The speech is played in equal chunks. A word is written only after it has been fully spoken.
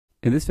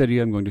In this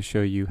video, I'm going to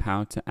show you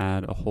how to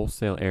add a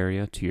wholesale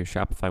area to your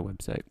Shopify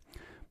website.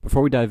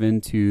 Before we dive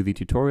into the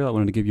tutorial, I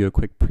wanted to give you a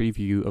quick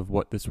preview of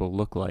what this will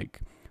look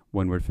like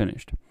when we're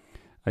finished.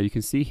 You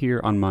can see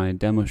here on my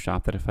demo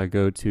shop that if I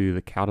go to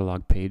the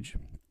catalog page,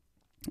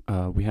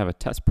 we have a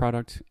test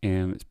product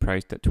and it's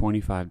priced at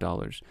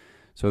 $25.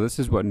 So this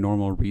is what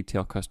normal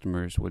retail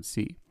customers would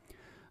see.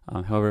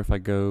 However, if I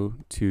go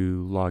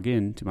to log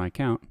in to my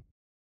account,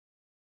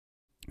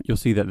 you'll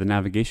see that the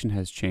navigation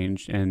has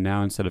changed, and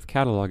now instead of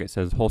catalog, it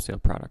says wholesale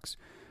products.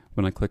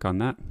 When I click on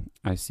that,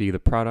 I see the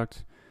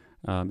product.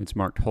 It's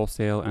marked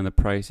wholesale, and the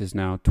price is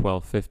now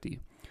 $12.50.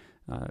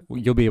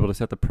 You'll be able to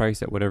set the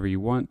price at whatever you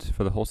want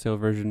for the wholesale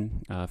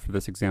version. For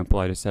this example,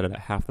 I just set it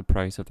at half the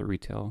price of the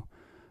retail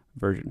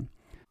version.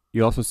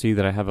 You also see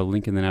that I have a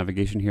link in the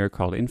navigation here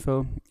called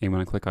info, and when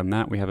I click on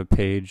that, we have a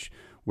page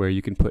where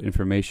you can put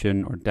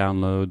information or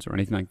downloads or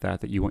anything like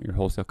that that you want your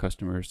wholesale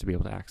customers to be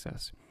able to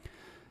access.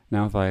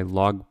 Now if I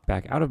log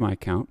back out of my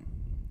account,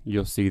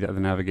 you'll see that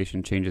the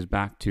navigation changes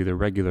back to the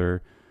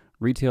regular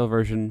retail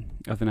version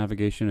of the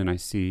navigation, and I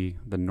see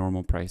the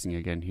normal pricing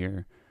again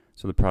here.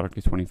 So the product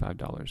is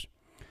 $25.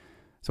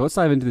 So let's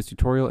dive into this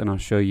tutorial and I'll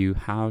show you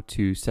how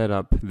to set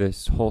up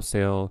this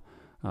wholesale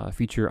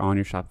feature on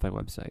your Shopify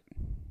website.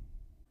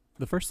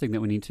 The first thing that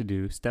we need to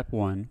do, step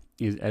one,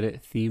 is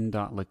edit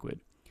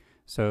theme.liquid.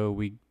 So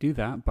we do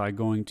that by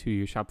going to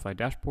your Shopify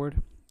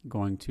dashboard,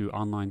 going to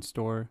online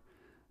store,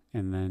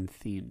 and then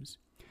themes.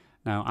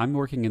 Now I'm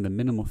working in the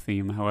minimal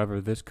theme,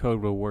 however this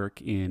code will work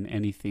in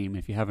any theme.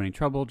 If you have any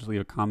trouble, just leave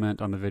a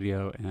comment on the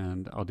video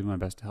and I'll do my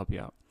best to help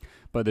you out.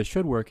 But this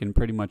should work in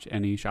pretty much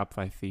any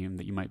Shopify theme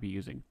that you might be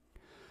using.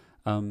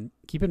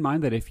 Keep in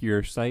mind that if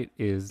your site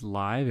is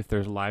live, if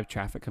there's live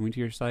traffic coming to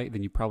your site,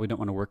 then you probably don't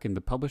want to work in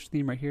the published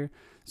theme right here.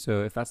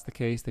 So if that's the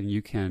case, then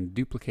you can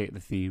duplicate the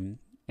theme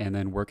and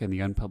then work in the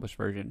unpublished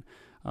version.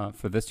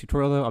 For this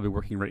tutorial though, I'll be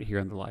working right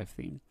here on the live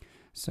theme.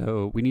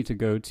 So we need to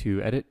go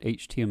to edit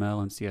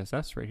HTML and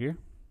CSS right here,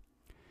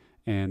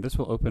 and this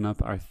will open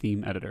up our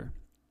theme editor.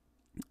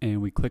 And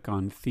we click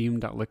on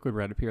theme.liquid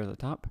right up here at the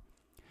top.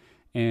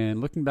 And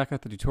looking back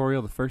at the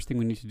tutorial, the first thing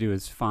we need to do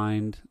is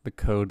find the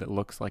code that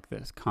looks like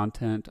this,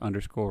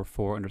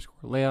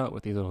 content_for_layout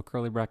with these little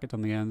curly brackets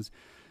on the ends.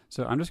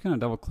 So I'm just going to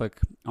double click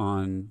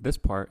on this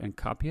part and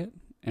copy it,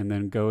 and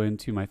then go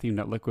into my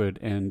theme.liquid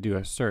and do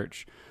a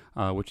search,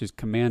 which is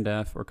Command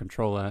F or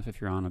Control F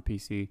if you're on a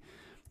PC.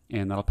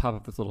 And that'll pop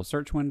up this little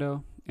search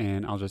window,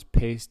 and I'll just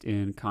paste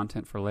in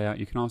content for layout.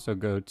 You can also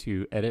go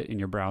to edit in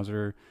your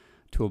browser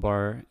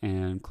toolbar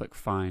and click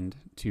find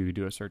to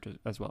do a search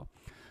as well.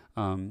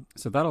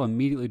 So that'll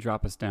immediately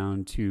drop us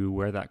down to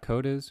where that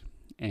code is.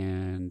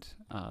 And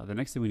the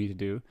next thing we need to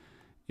do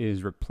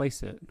is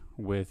replace it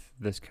with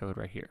this code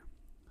right here.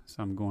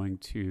 So I'm going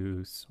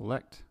to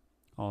select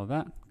all of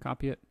that,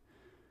 copy it,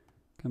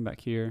 come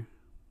back here,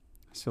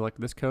 select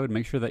this code,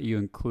 make sure that you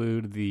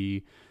include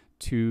the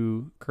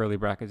 2 curly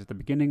brackets at the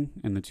beginning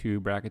and the 2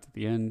 brackets at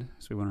the end.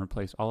 So we want to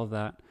replace all of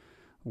that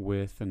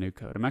with the new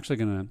code. I'm actually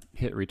going to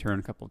hit return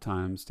a couple of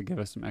times to give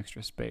us some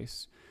extra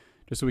space,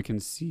 just so we can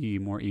see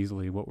more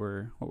easily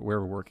where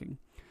we're working.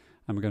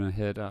 I'm going to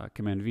hit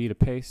Command V to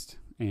paste,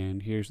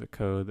 and here's the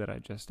code that I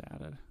just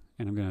added.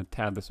 And I'm going to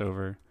tab this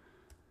over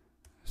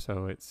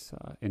so it's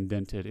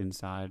indented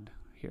inside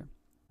here.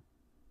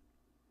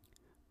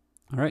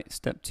 All right,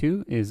 step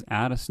 2 is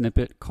add a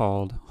snippet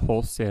called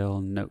wholesale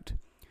note.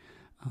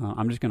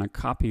 I'm just going to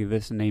copy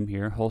this name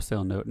here,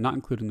 wholesale note, not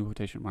including the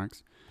quotation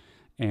marks.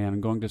 And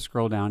I'm going to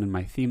scroll down in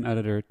my theme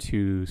editor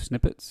to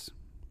snippets,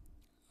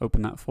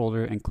 open that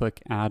folder and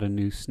click add a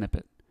new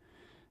snippet.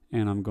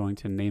 And I'm going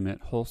to name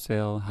it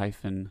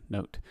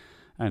wholesale-note.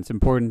 And it's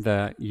important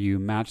that you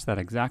match that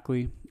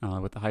exactly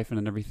with the hyphen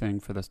and everything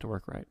for this to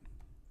work right.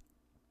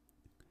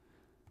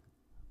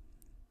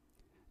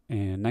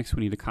 And next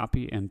we need to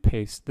copy and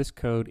paste this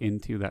code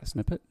into that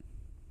snippet.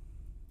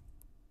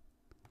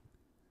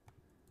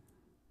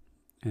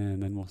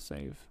 And then we'll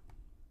save.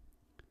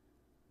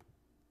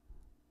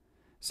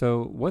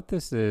 So what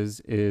this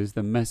is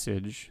the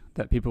message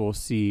that people will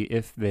see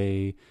if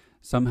they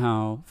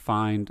somehow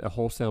find a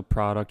wholesale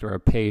product or a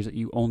page that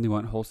you only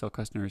want wholesale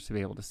customers to be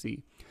able to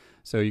see.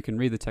 So you can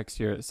read the text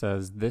here. It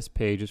says this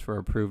page is for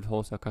approved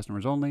wholesale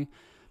customers only,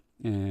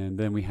 and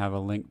then we have a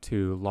link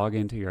to log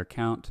into your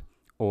account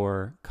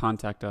or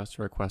contact us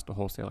to request a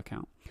wholesale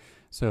account.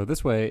 So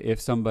this way, if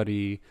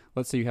somebody,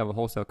 let's say you have a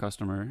wholesale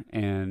customer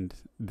and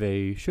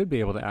they should be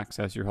able to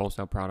access your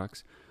wholesale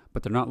products,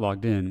 but they're not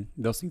logged in,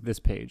 they'll see this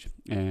page,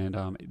 and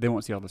they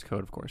won't see all this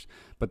code, of course,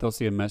 but they'll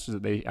see a message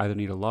that they either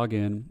need to log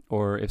in,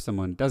 or if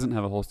someone doesn't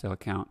have a wholesale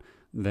account,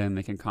 then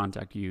they can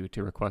contact you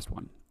to request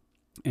one.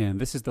 And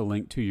this is the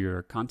link to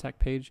your contact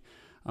page.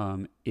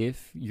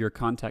 If your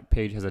contact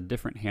page has a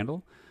different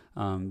handle,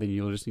 then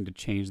you'll just need to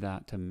change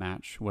that to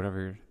match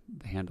whatever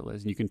the handle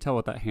is. And you can tell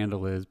what that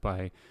handle is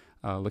by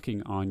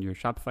looking on your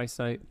Shopify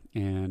site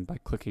and by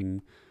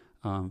clicking,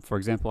 for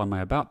example, on my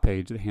About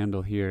page, the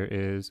handle here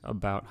is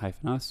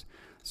about-us.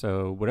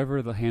 So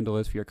whatever the handle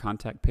is for your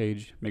contact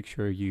page, make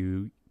sure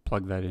you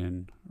plug that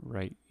in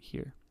right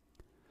here.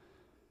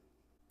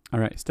 All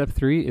right, step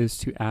 3 is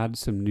to add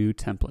some new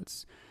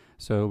templates.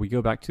 So we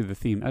go back to the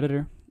theme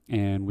editor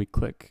and we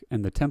click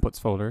in the templates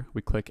folder,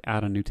 we click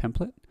add a new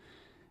template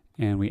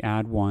and we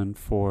add one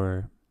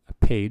for a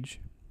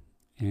page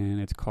and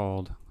it's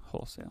called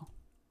Wholesale.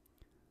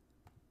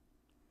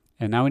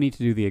 And now we need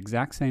to do the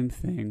exact same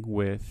thing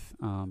with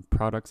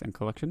products and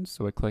collections.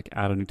 So we click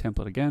add a new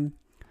template again,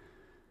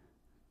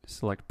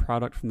 select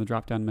product from the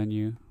drop-down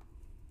menu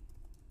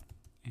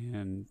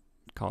and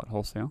call it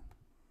Wholesale.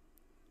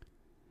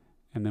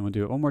 And then we'll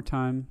do it one more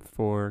time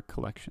for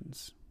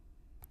collections.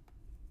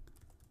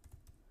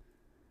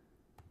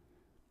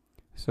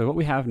 So what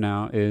we have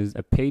now is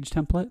a page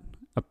template,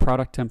 a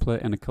product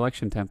template, and a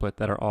collection template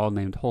that are all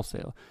named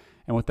Wholesale.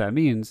 And what that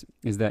means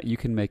is that you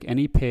can make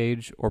any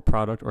page or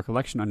product or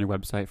collection on your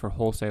website for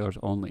wholesalers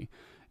only.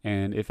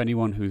 And if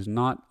anyone who's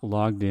not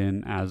logged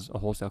in as a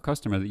wholesale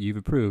customer that you've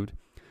approved,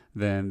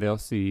 then they'll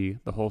see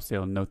the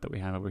wholesale note that we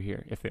have over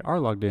here. If they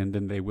are logged in,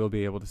 then they will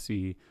be able to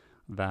see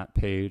that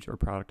page or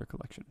product or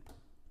collection.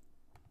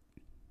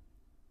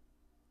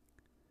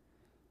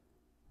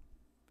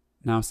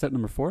 Now, step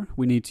number 4,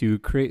 we need to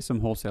create some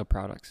wholesale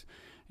products.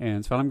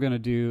 And so what I'm going to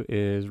do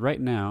is right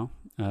now,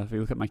 if you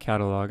look at my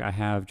catalog, I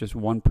have just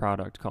one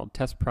product called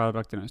Test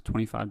Product, and it's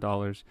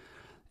 $25.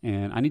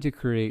 And I need to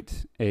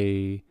create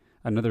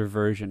another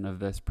version of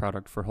this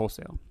product for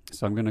wholesale.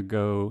 So I'm going to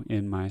go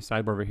in my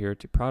sidebar over here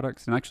to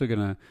products, and I'm actually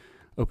going to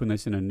open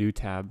this in a new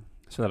tab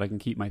so that I can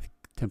keep my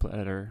template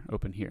editor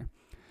open here.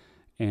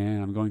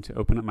 And I'm going to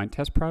open up my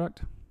test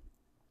product.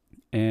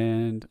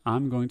 And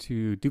I'm going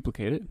to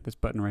duplicate it, this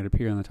button right up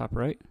here on the top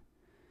right.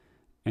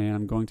 And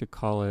I'm going to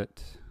call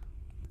it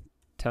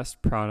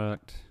Test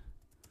Product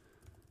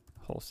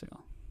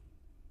Wholesale.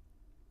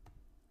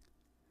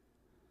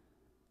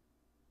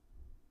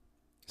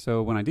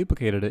 So when I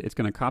duplicated it, it's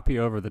going to copy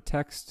over the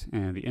text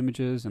and the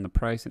images and the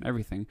price and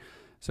everything.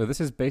 So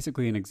this is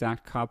basically an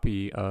exact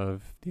copy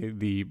of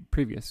the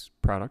previous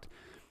product.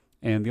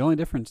 And the only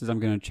difference is I'm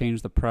going to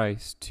change the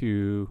price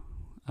to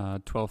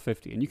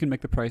 $12.50, and you can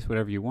make the price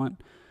whatever you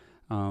want,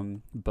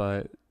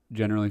 but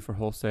generally for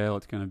wholesale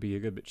it's going to be a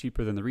good bit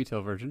cheaper than the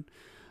retail version,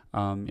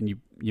 and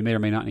you may or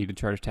may not need to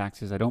charge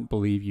taxes. I don't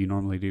believe you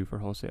normally do for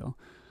wholesale.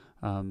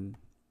 And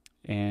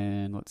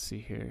let's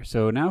see here.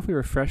 So now if we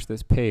refresh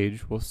this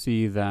page, we'll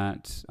see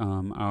that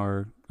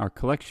our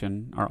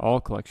collection, our all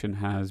collection,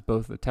 has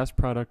both the test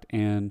product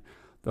and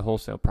the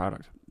wholesale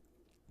product.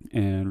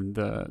 And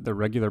the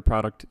regular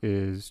product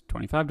is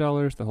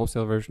 $25. The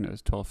wholesale version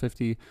is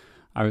 $12.50.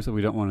 Obviously,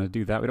 we don't want to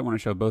do that. We don't want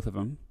to show both of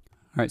them. All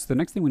right, so the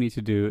next thing we need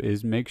to do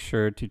is make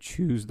sure to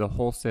choose the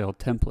wholesale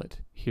template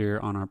here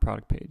on our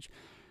product page.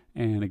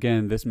 And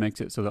again, this makes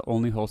it so that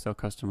only wholesale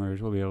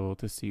customers will be able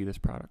to see this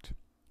product.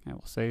 I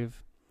will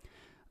save.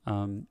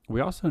 We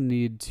also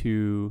need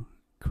to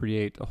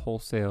create a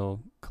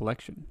wholesale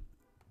collection.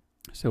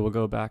 So we'll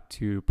go back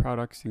to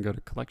products and go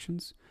to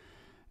collections.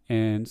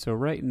 And so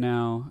right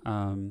now,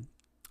 I'm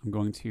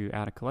going to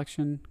add a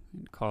collection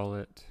and call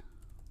it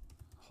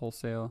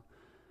Wholesale.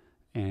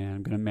 And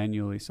I'm going to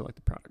manually select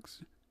the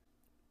products.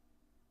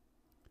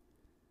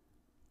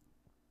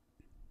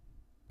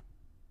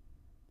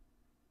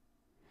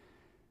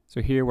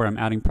 So here where I'm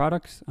adding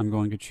products, I'm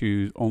going to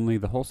choose only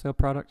the wholesale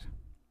product.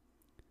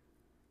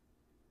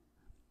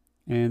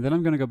 And then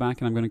I'm going to go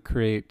back and I'm going to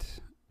create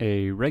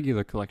a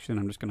regular collection.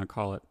 I'm just going to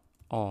call it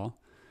all.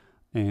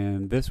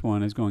 And this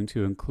one is going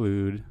to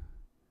include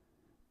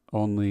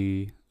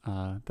only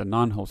the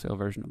non-wholesale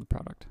version of the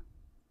product.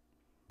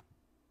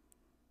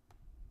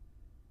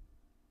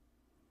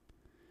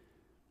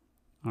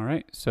 All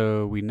right,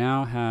 so we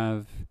now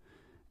have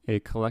a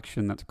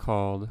collection that's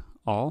called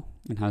All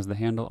and has the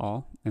handle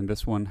All, and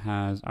this one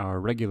has our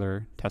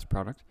regular test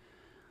product.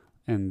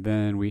 And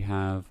then we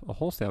have a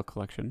wholesale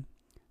collection,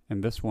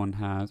 and this one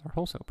has our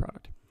wholesale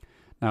product.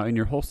 Now in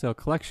your wholesale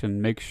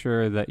collection, make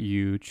sure that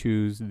you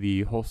choose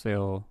the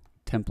wholesale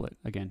template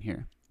again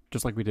here,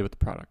 just like we did with the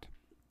product.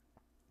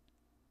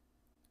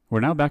 We're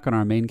now back on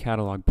our main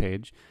catalog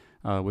page,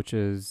 which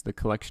is the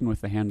collection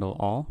with the handle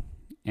All.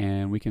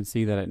 And we can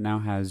see that it now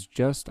has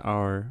just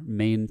our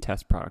main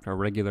test product, our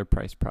regular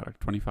price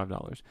product,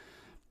 $25.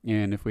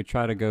 And if we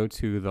try to go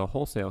to the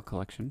wholesale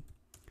collection,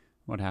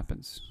 what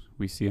happens?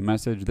 We see a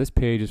message, this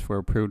page is for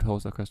approved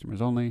wholesale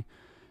customers only,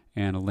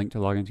 and a link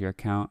to log into your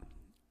account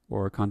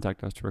or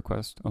contact us to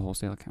request a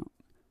wholesale account.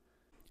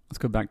 Let's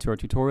go back to our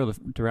tutorial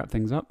to wrap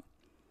things up.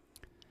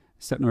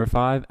 Step number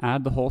 5,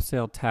 add the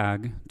wholesale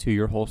tag to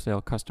your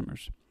wholesale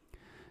customers.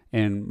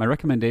 And my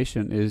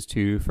recommendation is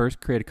to first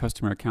create a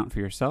customer account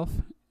for yourself,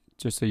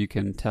 just so you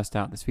can test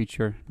out this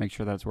feature, make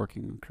sure that it's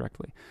working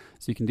correctly.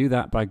 So you can do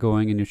that by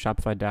going in your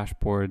Shopify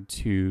dashboard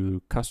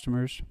to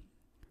customers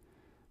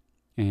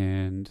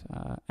and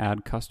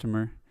add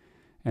customer,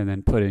 and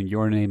then put in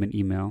your name and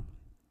email.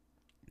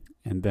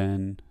 And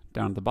then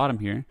down at the bottom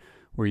here,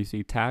 where you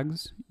see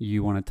tags,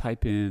 you want to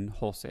type in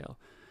wholesale.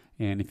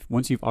 And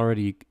once you've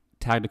already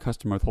tagged a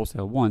customer with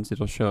wholesale once,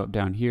 it'll show up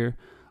down here.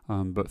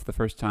 But for the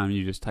first time,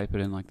 you just type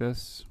it in like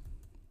this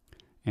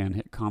and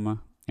hit comma,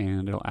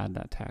 and it'll add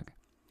that tag.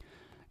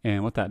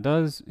 And what that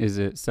does is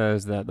it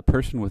says that the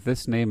person with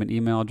this name and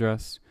email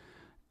address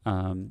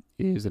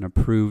is an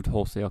approved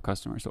wholesale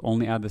customer. So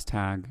only add this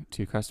tag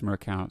to customer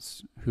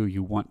accounts who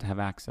you want to have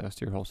access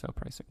to your wholesale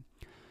pricing.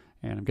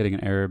 And I'm getting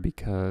an error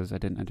because I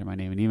didn't enter my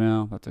name and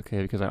email. That's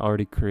okay because I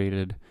already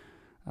created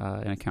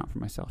an account for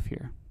myself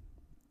here.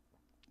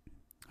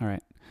 All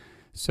right.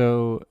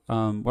 So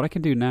what I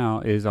can do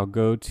now is I'll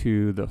go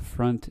to the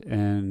front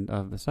end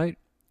of the site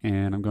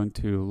and I'm going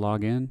to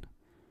log in.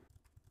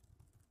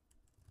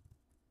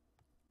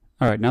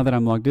 All right, now that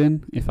I'm logged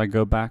in, if I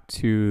go back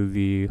to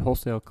the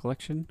wholesale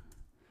collection,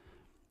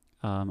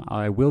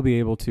 I will be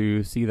able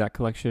to see that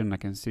collection. I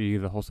can see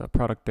the wholesale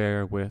product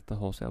there with the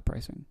wholesale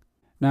pricing.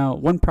 Now,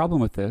 one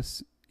problem with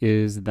this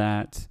is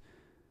that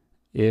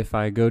if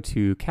I go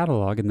to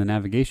catalog in the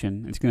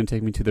navigation, it's going to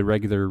take me to the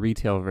regular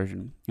retail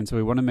version. And so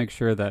we want to make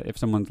sure that if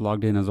someone's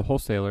logged in as a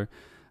wholesaler,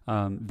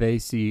 they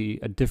see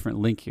a different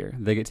link here.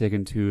 They get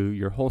taken to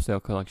your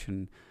wholesale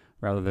collection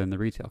rather than the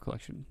retail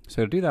collection.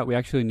 So to do that, we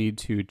actually need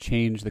to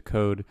change the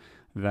code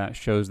that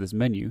shows this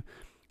menu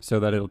so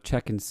that it'll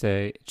check and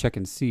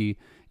see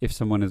if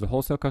someone is a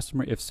wholesale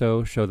customer. If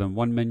so, show them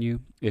one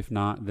menu. If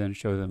not, then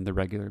show them the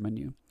regular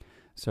menu.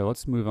 So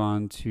let's move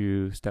on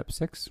to step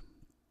 6.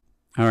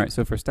 All right,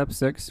 so for step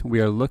 6,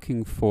 we are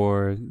looking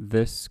for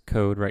this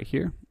code right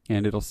here,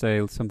 and it'll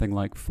say something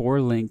like for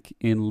link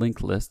in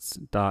link lists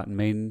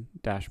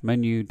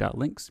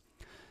 .main-menu.links.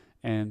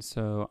 And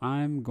so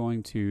I'm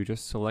going to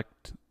just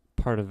select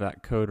part of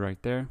that code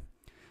right there.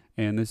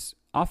 And this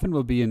often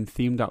will be in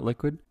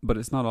theme.liquid, but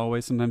it's not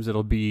always. Sometimes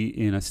it'll be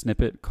in a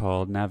snippet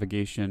called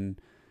navigation,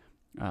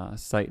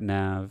 site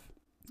nav,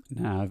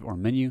 or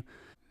menu.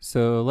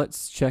 So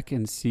let's check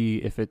and see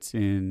if it's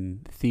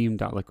in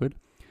theme.liquid.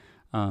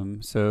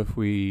 So if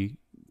we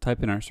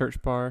type in our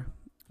search bar,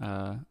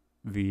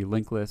 the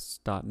link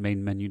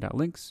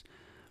lists.mainmenu.links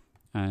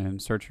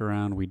and search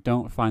around, we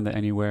don't find that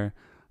anywhere.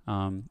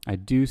 I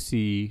do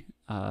see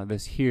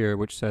this here,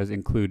 which says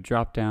include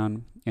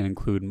dropdown and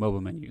include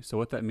mobile menu. So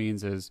what that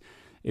means is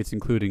it's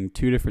including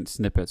 2 different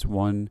snippets,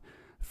 one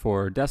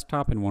for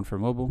desktop and one for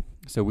mobile.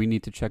 So we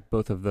need to check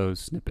both of those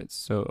snippets.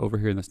 So over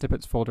here in the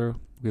snippets folder,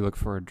 we look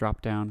for a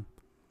dropdown,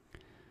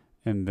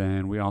 and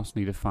then we also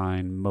need to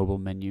find mobile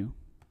menu.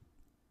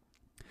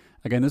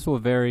 Again, this will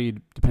vary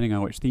depending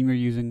on which theme you're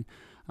using.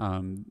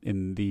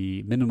 In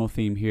the minimal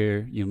theme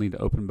here, you'll need to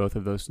open both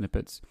of those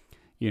snippets.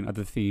 In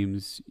other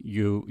themes,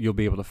 you'll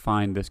be able to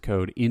find this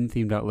code in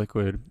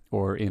theme.liquid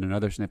or in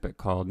another snippet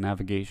called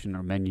navigation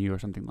or menu or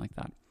something like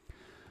that.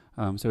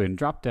 So in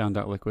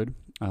dropdown.liquid,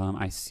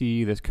 I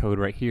see this code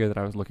right here that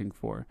I was looking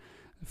for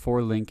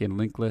link in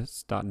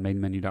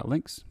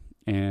linklists.mainmenu.links.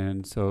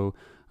 And so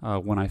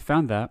when I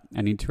found that,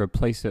 I need to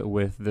replace it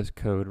with this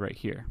code right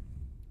here.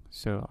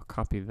 So I'll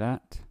copy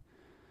that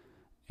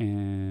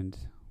and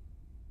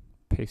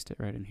paste it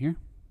right in here.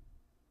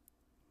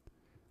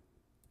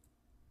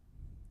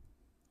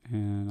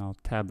 And I'll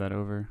tab that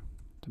over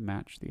to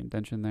match the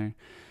indentation there.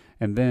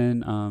 And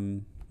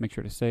then make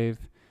sure to save.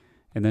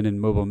 And then in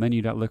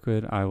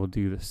mobilemenu.liquid, I will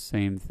do the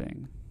same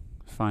thing.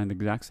 Find the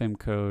exact same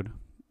code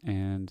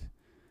and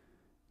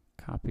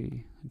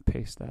copy and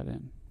paste that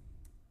in.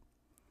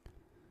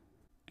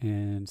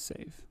 And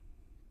save.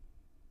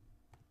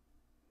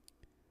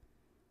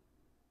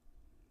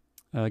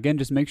 Again,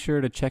 just make sure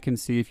to check and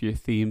see if your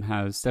theme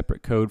has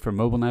separate code for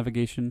mobile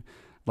navigation,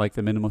 like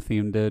the minimal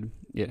theme did.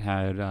 It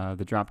had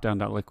the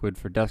dropdown.liquid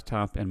for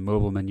desktop and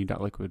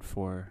mobilemenu.liquid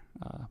for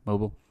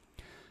mobile.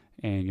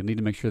 And you'll need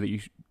to make sure that you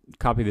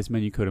copy this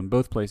menu code in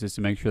both places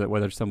to make sure that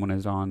whether someone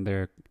is on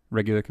their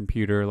regular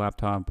computer,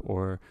 laptop,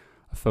 or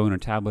a phone or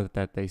tablet,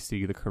 that they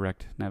see the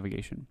correct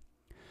navigation.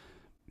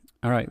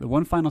 All right, the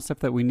one final step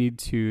that we need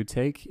to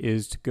take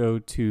is to go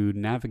to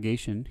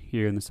navigation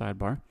here in the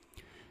sidebar.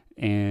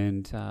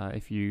 And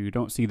if you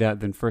don't see that,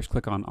 then first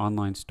click on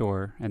Online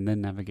Store and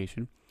then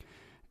Navigation.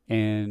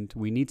 And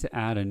we need to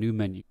add a new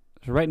menu.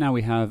 So right now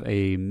we have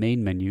a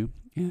main menu,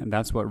 and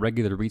that's what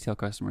regular retail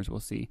customers will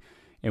see.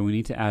 And we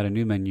need to add a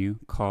new menu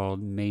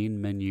called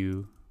Main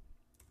Menu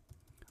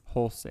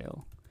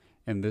Wholesale.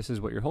 And this is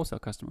what your wholesale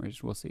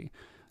customers will see.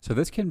 So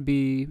this can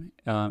be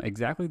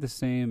exactly the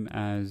same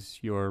as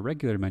your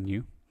regular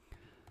menu,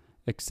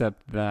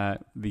 except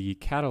that the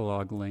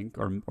catalog link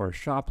or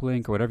shop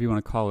link or whatever you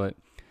want to call it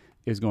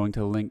is going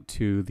to link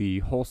to the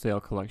wholesale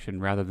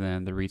collection rather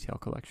than the retail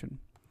collection.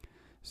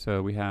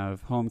 So we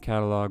have home,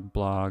 catalog,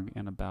 blog,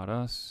 and about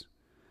us.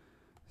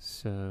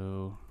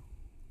 So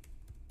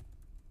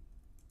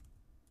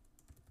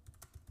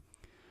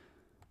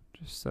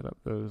just set up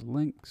those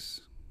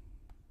links.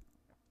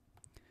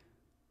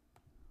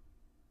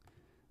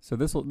 So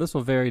this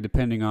will vary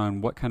depending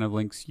on what kind of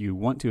links you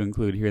want to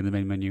include here in the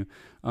main menu.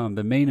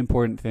 The main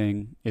important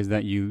thing is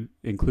that you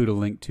include a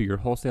link to your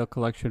wholesale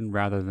collection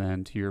rather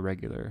than to your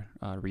regular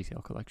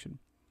retail collection.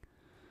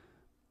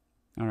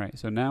 All right,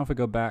 so now if we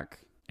go back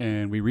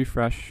and we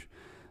refresh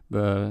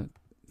the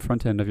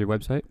front end of your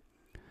website,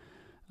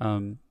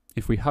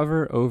 if we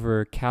hover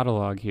over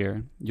catalog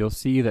here, you'll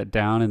see that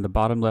down in the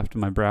bottom left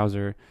of my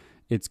browser,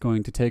 it's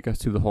going to take us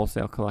to the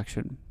wholesale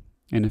collection.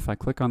 And if I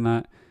click on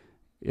that,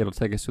 it'll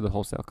take us to the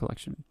wholesale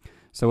collection.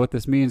 So what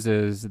this means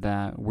is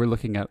that we're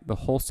looking at the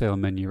wholesale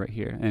menu right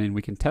here, and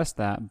we can test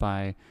that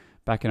by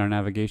back in our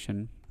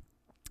navigation.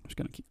 I'm just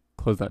going to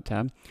close that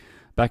tab.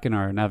 Back in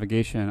our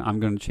navigation, I'm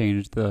going to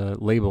change the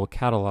label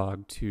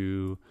catalog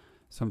to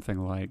something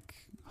like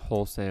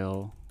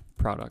wholesale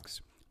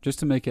products, just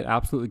to make it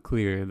absolutely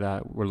clear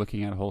that we're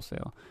looking at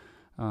wholesale.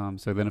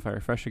 So then if I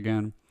refresh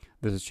again,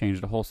 this has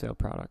changed to wholesale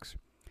products.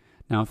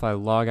 Now, if I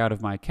log out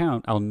of my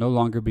account, I'll no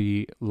longer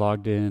be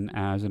logged in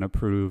as an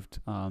approved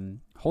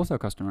wholesale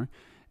customer.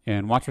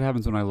 And watch what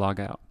happens when I log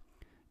out.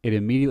 It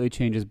immediately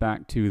changes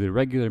back to the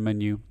regular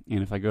menu.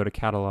 And if I go to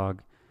catalog,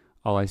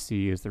 all I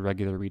see is the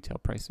regular retail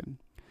pricing.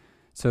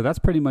 So that's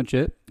pretty much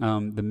it.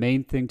 The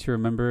main thing to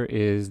remember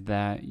is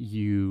that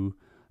you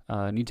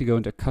need to go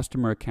into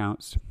customer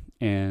accounts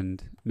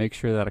and make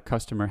sure that a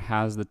customer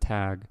has the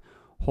tag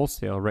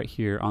wholesale right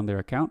here on their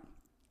account.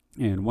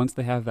 And once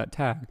they have that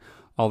tag,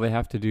 all they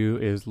have to do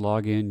is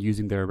log in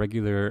using their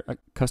regular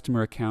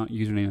customer account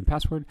username and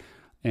password,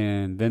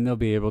 and then they'll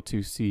be able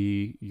to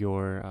see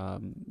your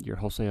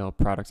wholesale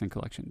products and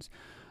collections.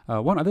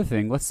 One other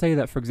thing, let's say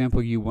that, for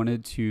example, you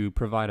wanted to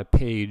provide a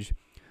page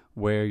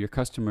where your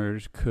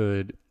customers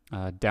could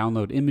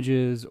download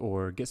images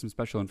or get some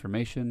special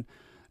information,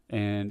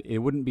 and it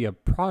wouldn't be a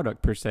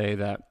product per se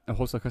that a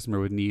wholesale customer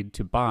would need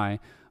to buy,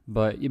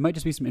 but it might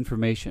just be some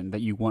information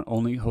that you want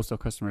only wholesale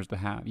customers to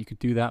have. You could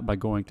do that by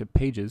going to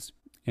Pages,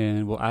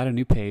 and we'll add a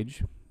new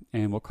page,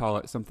 and we'll call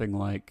it something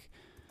like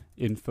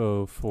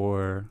Info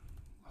for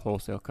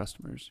Wholesale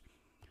Customers.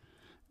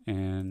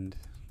 And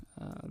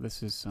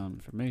this is some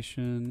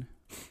information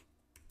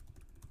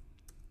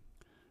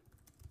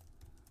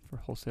for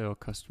wholesale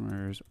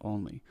customers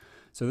only.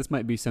 So this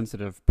might be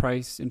sensitive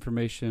price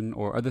information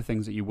or other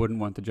things that you wouldn't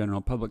want the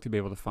general public to be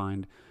able to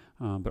find,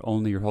 but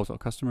only your wholesale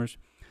customers.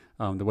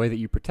 The way that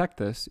you protect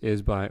this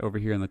is by over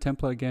here in the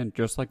template again,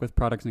 just like with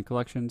products and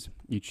collections,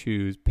 you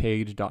choose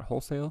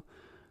page.wholesale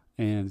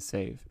and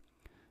save.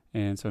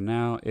 And so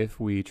now if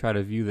we try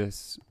to view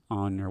this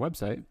on your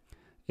website,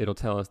 it'll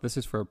tell us this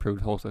is for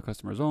approved wholesale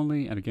customers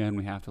only. And again,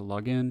 we have to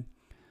log in.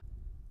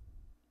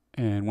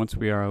 And once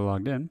we are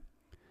logged in,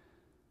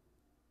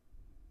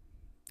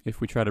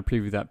 if we try to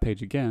preview that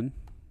page again,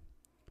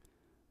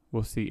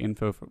 we'll see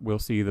we'll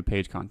see the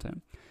page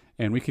content.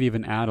 And we could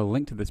even add a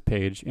link to this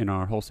page in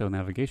our wholesale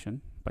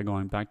navigation by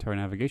going back to our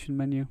navigation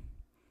menu,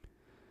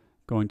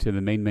 going to the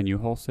main menu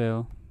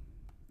wholesale,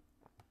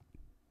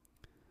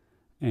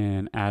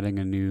 and adding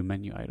a new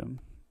menu item.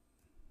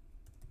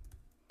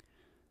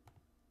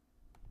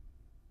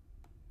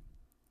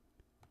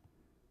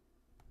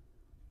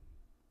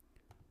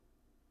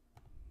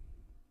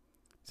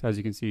 So as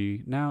you can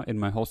see now in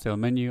my wholesale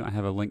menu, I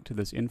have a link to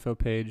this info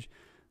page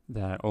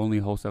that only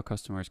wholesale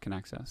customers can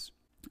access.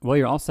 Well,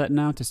 you're all set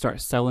now to start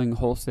selling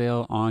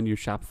wholesale on your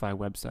Shopify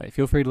website.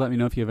 Feel free to let me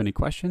know if you have any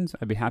questions.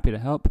 I'd be happy to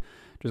help.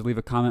 Just leave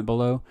a comment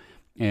below.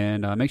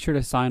 And make sure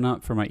to sign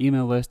up for my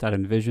email list at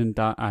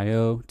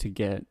envision.io to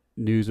get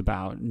news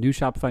about new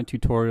Shopify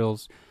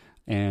tutorials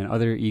and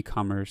other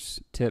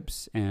e-commerce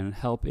tips and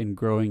help in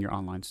growing your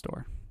online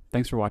store.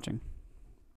 Thanks for watching.